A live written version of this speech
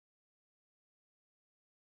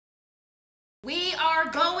We are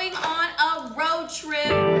going on a road trip.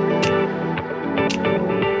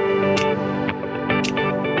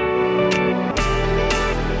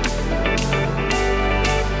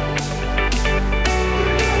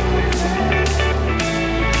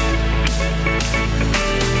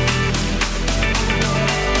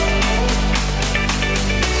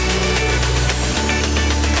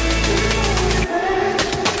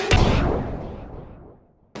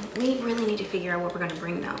 We really need to figure out what we're gonna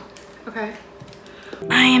bring though. Okay.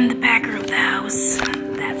 I am the packer of the house.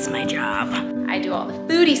 That's my job. I do all the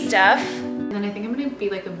foodie stuff. And then I think I'm gonna be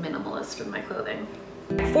like a minimalist with my clothing.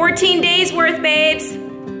 14 days worth, babes.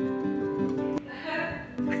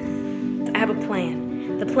 I have a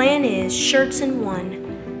plan. The plan is shirts in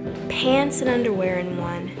one, pants and underwear in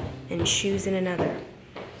one, and shoes in another.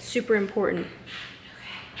 Super important.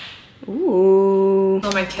 Ooh. Oh,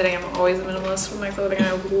 am I kidding? I'm always a minimalist with my clothing.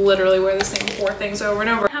 I literally wear the same 4 things over and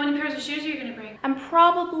over. How many pairs of shoes are you gonna bring? I'm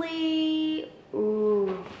probably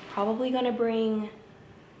gonna bring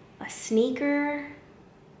a sneaker,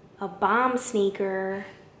 a bomb sneaker,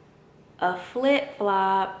 a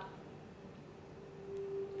flip-flop.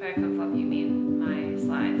 By flip-flop, you mean my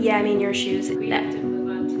slides? Yeah, I mean your shoes. We have to move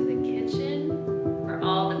on to the kitchen for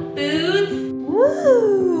all the foods.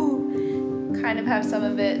 Woo! Kind of have some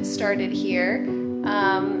of it started here.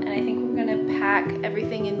 And I think we're gonna pack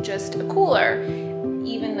everything in just a cooler,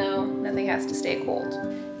 even though nothing has to stay cold.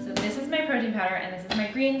 So this is my protein powder and this is my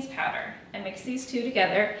greens powder. I mix these two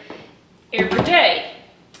together every day.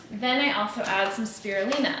 Then I also add some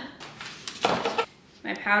spirulina.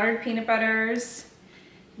 My powdered peanut butters,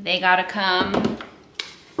 they gotta come.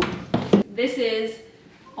 This is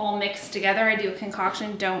all mixed together. I do a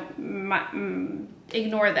concoction. Don't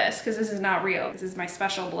ignore this because this is not real. This is my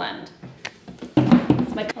special blend.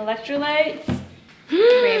 It's my electrolytes.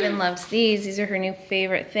 Raven loves these. These are her new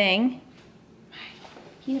favorite thing. My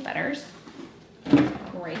peanut butters.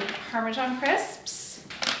 Grated Parmesan crisps.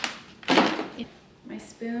 My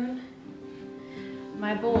spoon.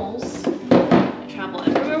 My bowls. I travel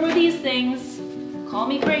everywhere with these things. Call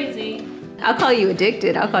me crazy. I'll call you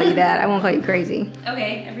addicted. I'll call you that. I won't call you crazy.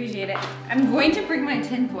 Okay, appreciate it. I'm going to bring my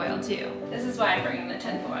tin foil too. This is why I'm bringing the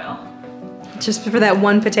tin foil. Just for that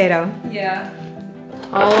one potato. Yeah.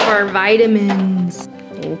 All of our vitamins.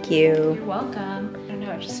 Thank you. You're welcome. I don't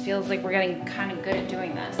know, it just feels like we're getting kind of good at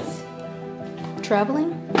doing this.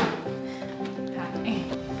 Traveling? Packing.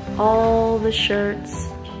 All the shirts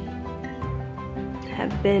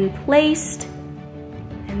have been placed,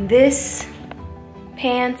 and this,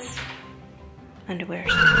 pants, underwear.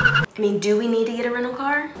 I mean, do we need to get a rental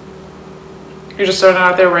car? You're just throwing it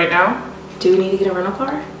out there right now? Do we need to get a rental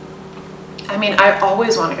car? I mean, I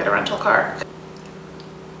always want to get a rental car.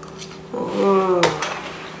 Ooh.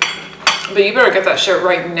 But you better get that shit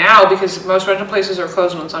right now because most rental places are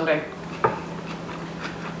closed on Sunday.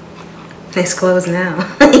 It's closed now.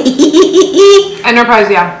 Enterprise,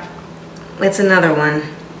 yeah. It's another one.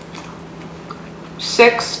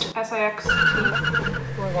 6th SIX.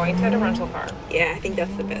 We're going to get a rental car. Yeah, I think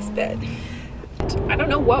that's the best bet. I don't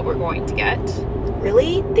know what we're going to get.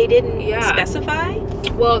 Really? They didn't specify?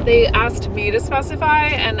 Well, they asked me to specify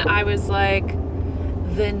and I was like,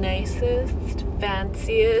 the nicest,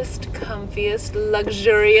 fanciest, comfiest,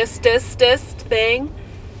 luxuriousest thing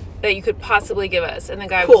that you could possibly give us. And the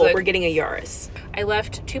guy was like, we're getting a Yaris. I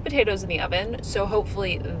left 2 potatoes in the oven, so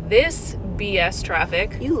hopefully this BS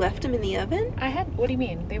traffic. You left them in the oven? I had, what do you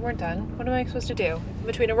mean? They weren't done. What am I supposed to do?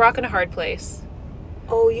 Between a rock and a hard place.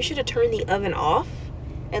 Oh, you should have turned the oven off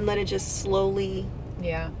and let it just slowly...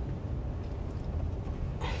 Yeah.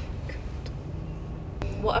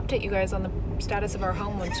 We'll update you guys on the status of our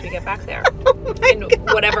home once we get back there. In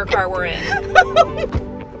whatever car we're in.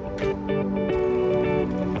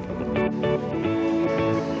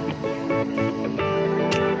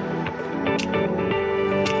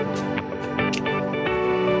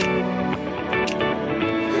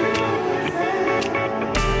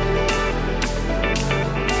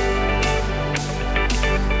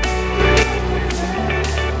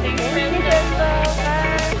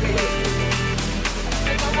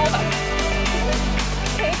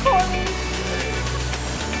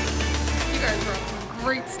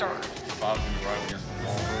 Great start. Bob's gonna ride against the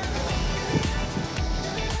wall.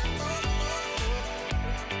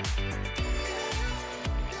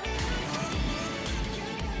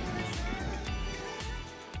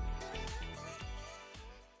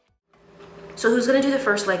 So who's gonna do the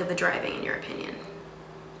first leg of the driving in your opinion?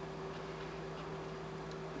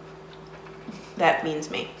 That means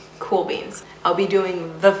me. Cool beans. I'll be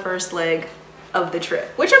doing the first leg of the trip,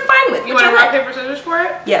 which I'm fine with. You want to rock, paper, scissors for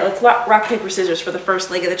it? Yeah, let's rock, paper, scissors for the first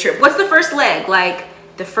leg of the trip. What's the first leg? Like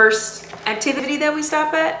the first activity that we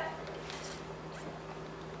stop at?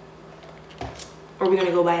 Or are we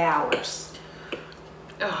gonna go by hours?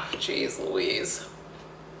 Oh, geez, Louise.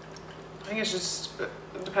 I think it's just, it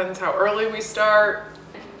depends how early we start.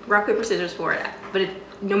 Rock, paper, scissors for it. But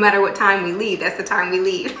no matter what time we leave, that's the time we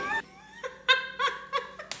leave.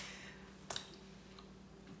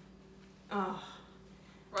 Oh.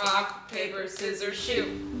 Rock, paper, scissors, shoot.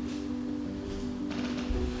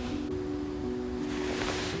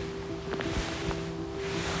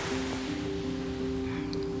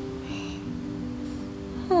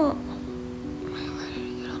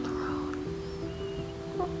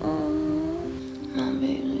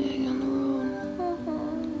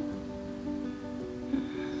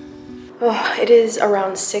 Oh, it is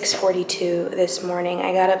around 6:42 this morning.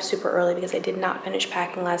 I got up super early because I did not finish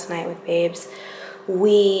packing last night with babes.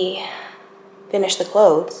 We finished the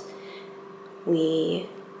clothes. We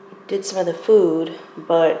did some of the food,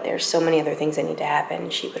 but there's so many other things that need to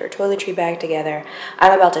happen. She put her toiletry bag together.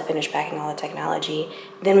 I'm about to finish packing all the technology.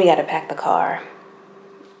 Then we gotta pack the car.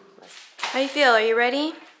 How you feel? Are you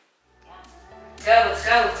ready? Let's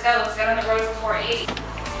go. Let's get on the road before 8.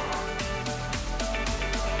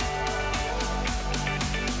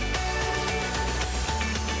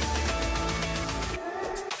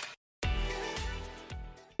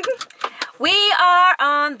 We are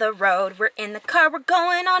on the road. We're in the car. We're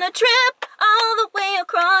going on a trip all the way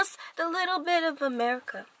across the little bit of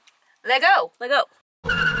America. Let go. Let go.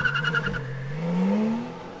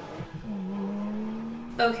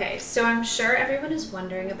 Okay, so I'm sure everyone is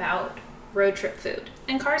wondering about road trip food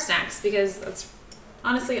and car snacks because that's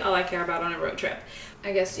honestly all I care about on a road trip.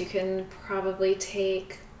 I guess you can probably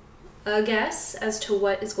take a guess as to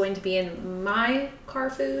what is going to be in my car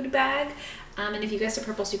food bag. And if you guessed a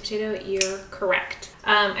purple sweet potato, you're correct.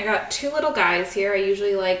 I got 2 little guys here. I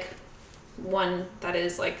usually like one that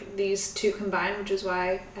is like these 2 combined, which is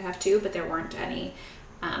why I have 2, but there weren't any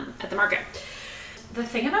at the market. The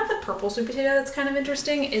thing about the purple sweet potato that's kind of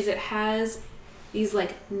interesting is it has these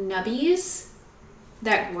like nubbies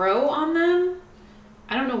that grow on them.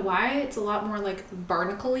 I don't know why, it's a lot more like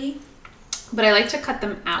barnacle-y, but I like to cut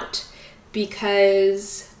them out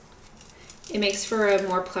because it makes for a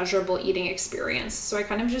more pleasurable eating experience. So I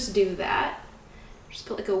kind of just do that. Just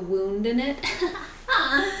put like a wound in it.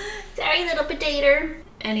 Sorry, little potato.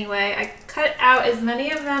 Anyway, I cut out as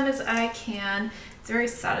many of them as I can. It's very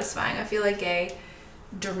satisfying. I feel like a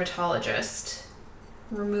dermatologist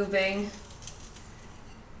removing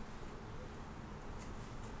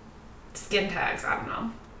skin tags. I don't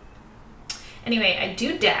know. Anyway, I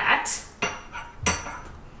do that.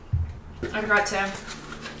 I forgot to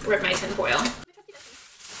rip my tin foil.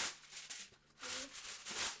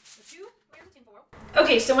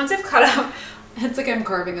 Okay, so once I've cut out, it's like I'm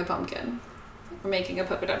carving a pumpkin or making a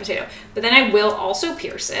polka dot potato. But then I will also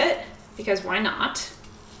pierce it because why not?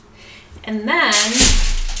 And then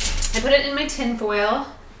I put it in my tin foil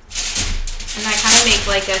and I kind of make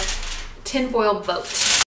like a tin foil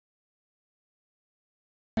boat.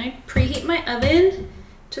 I preheat my oven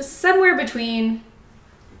to somewhere between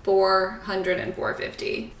 400 and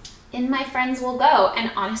 450. And my friends will go.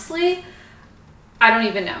 And honestly, I don't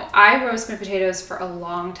even know. I roast my potatoes for a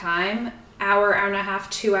long time, hour and a half,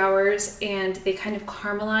 2 hours, and they kind of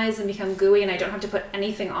caramelize and become gooey and I don't have to put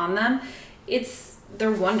anything on them. They're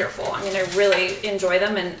wonderful. I mean, I really enjoy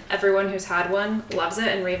them and everyone who's had one loves it.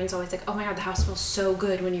 And Raven's always like, oh my God, the house smells so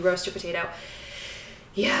good when you roast your potato.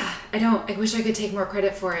 Yeah, I wish I could take more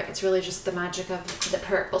credit for it. It's really just the magic of the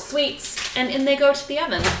purple sweets. And in they go to the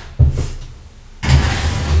oven.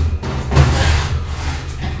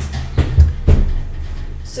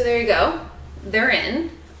 So there you go. They're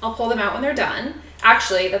in. I'll pull them out when they're done.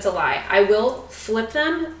 Actually, that's a lie. I will flip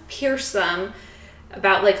them, pierce them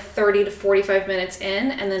about like 30 to 45 minutes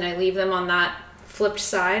in, and then I leave them on that flipped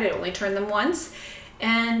side. I only turn them once.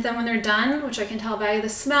 And then when they're done, which I can tell by the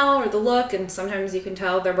smell or the look, and sometimes you can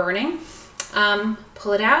tell they're burning,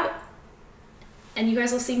 pull it out, and you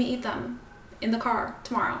guys will see me eat them in the car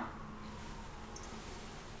tomorrow.